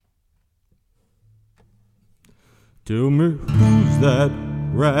Tell me who's that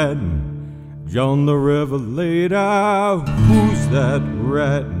riding? John the Revelator. Who's that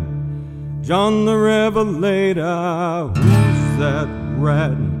riding? John the Revelator. Who's that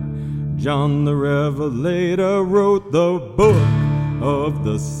riding? John the Revelator wrote the book of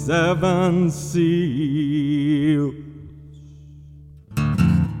the seven seals.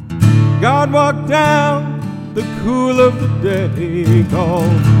 God walked down the cool of the day,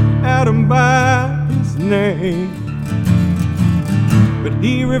 called Adam by his name, but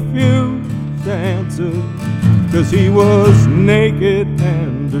he refused to answer, 'cause he was naked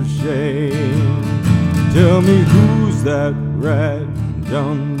and ashamed. Tell me who's that riding?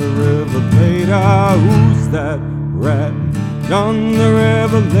 John the Revelator. Who's that riding? John the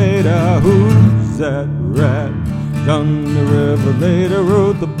Revelator. Who's that riding? John the Revelator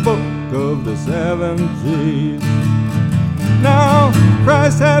wrote the book of the seven G's. Now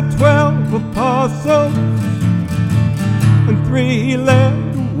Christ had 12 apostles, and 3 he led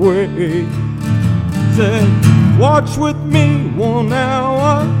away. Said, watch with me 1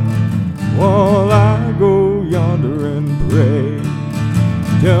 hour while I go yonder and pray.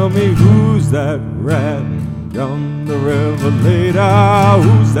 Tell me who's that riding? John the Revelator.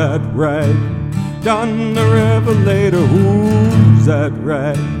 Who's that riding? John the Revelator. Who's that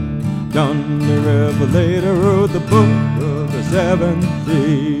riding? John the Revelator wrote the book of the seven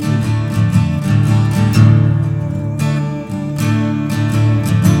seals.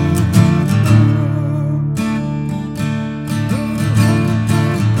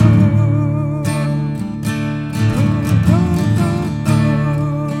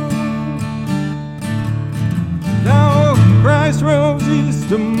 Now Christ rose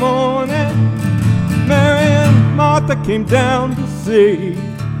Easter morning. Mary and Martha came down to see.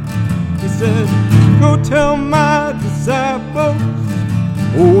 He said, go tell my disciples,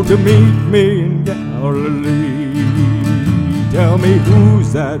 oh, to meet me in Galilee. Tell me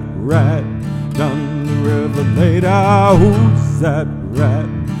who's that riding? John the Revelator. Who's that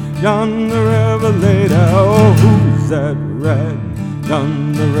riding? John the Revelator. Oh, who's that riding?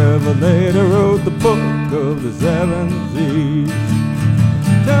 John the Revelator wrote the book of the seven seals.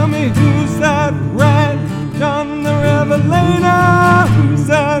 Tell me who's that riding? John the Revelator. Who's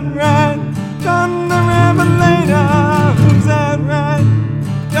that riding? John the Revelator. Who's that riding?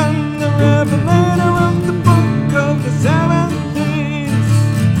 John the Revelator wrote the book of the seven seals.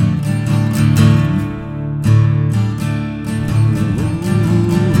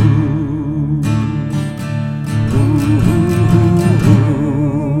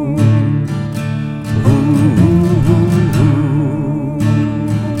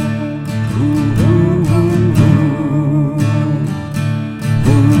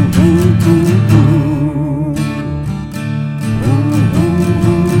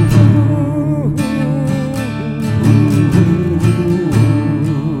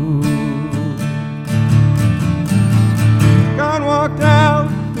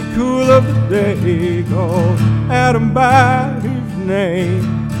 Day called Adam by his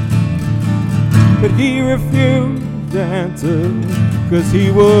name, but he refused to answer, 'cause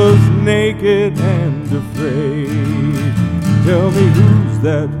he was naked and afraid. Tell me who's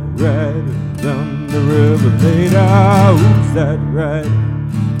that riding? John the Revelator. Who's that riding?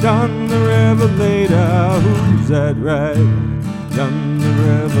 John the Revelator. Who's that riding? John the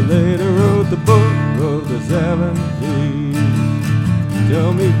Revelator wrote the book of the seven seals.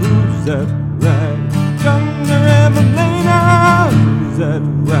 Tell me who's that riding? John the Revelator.